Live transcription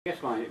I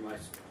guess my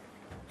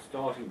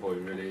starting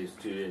point really is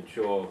to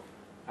ensure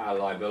our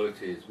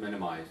liability is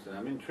minimised, and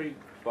I'm intrigued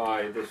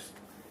by this,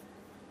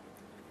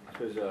 I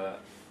suppose, a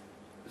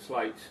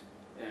slight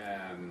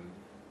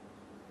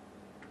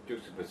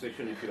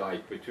juxtaposition, if you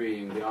like,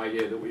 between the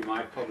idea that we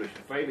might publish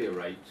a failure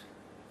rate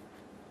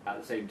at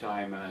the same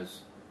time as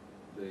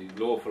the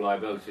law for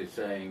liability is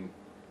saying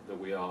that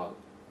we are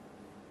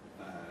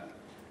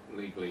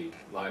legally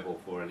liable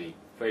for any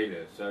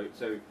failure. So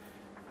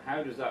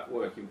how does that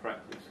work in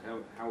practice?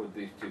 How would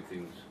these two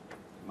things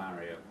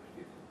marry up?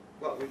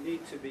 Well, we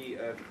need to be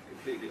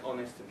completely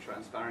honest and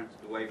transparent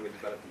the way we're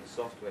developing the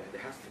software.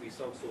 There has to be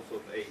some sort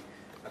of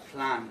a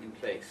plan in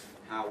place,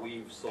 how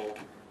we've solved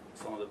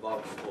some of the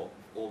bugs, or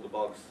all the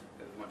bugs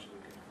as much as we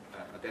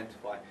can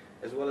identify,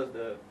 as well as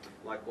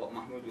like what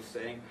Mahmoud was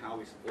saying, how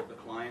we support the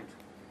client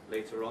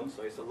later on.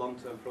 So it's a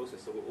long-term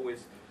process, so we're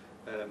always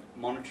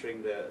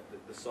monitoring the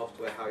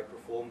software, how it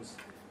performs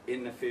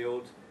in the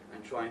field,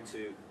 and trying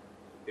to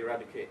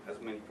eradicate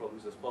as many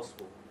problems as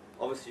possible.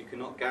 Obviously, you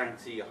cannot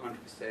guarantee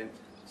 100%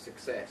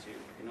 success. You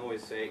can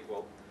always say,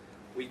 well,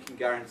 we can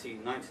guarantee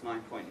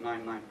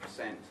 99.99%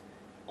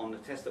 on the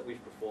test that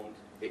we've performed,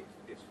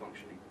 it's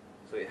functioning.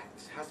 So it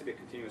has to be a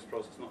continuous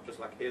process, not just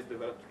like, we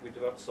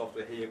developed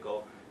software, here you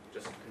go,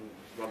 just can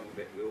run with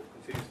it. We'll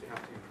continuously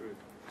have to improve.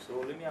 So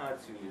let me add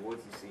to what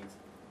you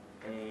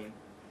said. And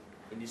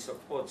in the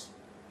support,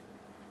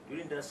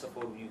 during that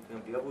support, you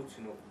can be able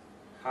to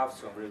have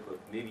some record.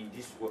 Maybe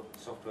this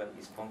software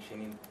is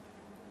functioning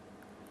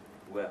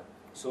well.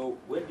 So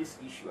when this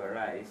issue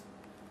arises,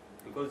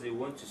 because they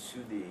want to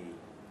sue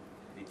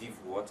the deep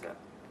water,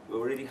 we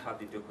already have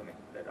the document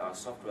that our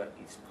software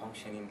is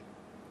functioning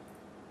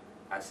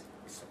as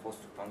it's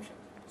supposed to function.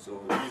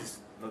 So this is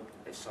not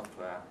a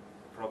software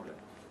problem.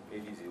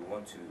 Maybe they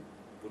want to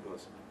put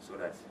us so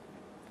that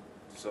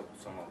to solve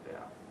some of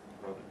their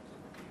problems.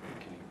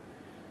 Okay.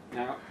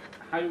 Now,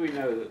 how do we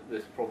know that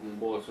this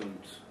problem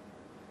wasn't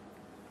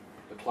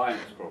the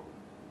client's problem?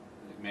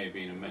 It may have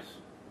been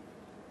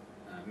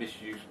a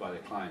misuse by the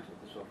client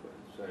of the software.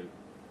 So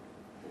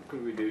what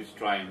could we do to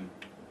try and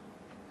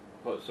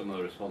put some of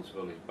the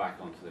responsibilities back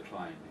onto the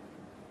client?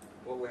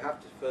 Well, we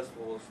have to first of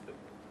all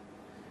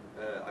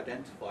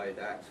identify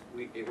that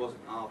it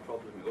wasn't our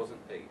problem, it wasn't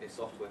a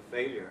software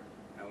failure,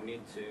 and we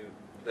need to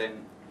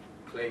then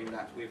claim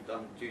that we've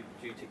done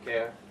duty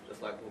care,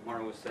 just like what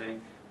Marwa was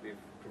saying. We've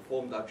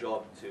performed our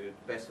job to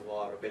the best of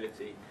our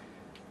ability.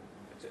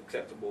 It's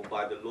acceptable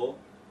by the law,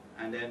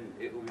 and then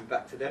it will be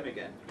back to them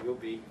again. We'll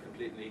be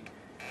completely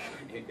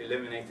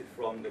eliminated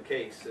from the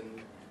case,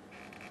 and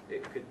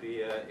it could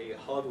be a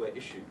hardware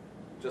issue.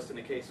 Just in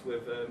the case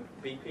with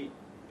BP,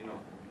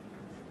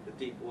 the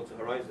Deepwater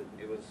Horizon,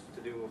 it was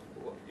to do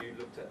with what you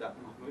looked at that,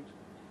 Mahmoud.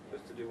 It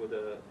was to do with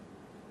the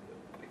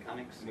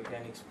mechanics.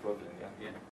 Mechanics problem, yeah.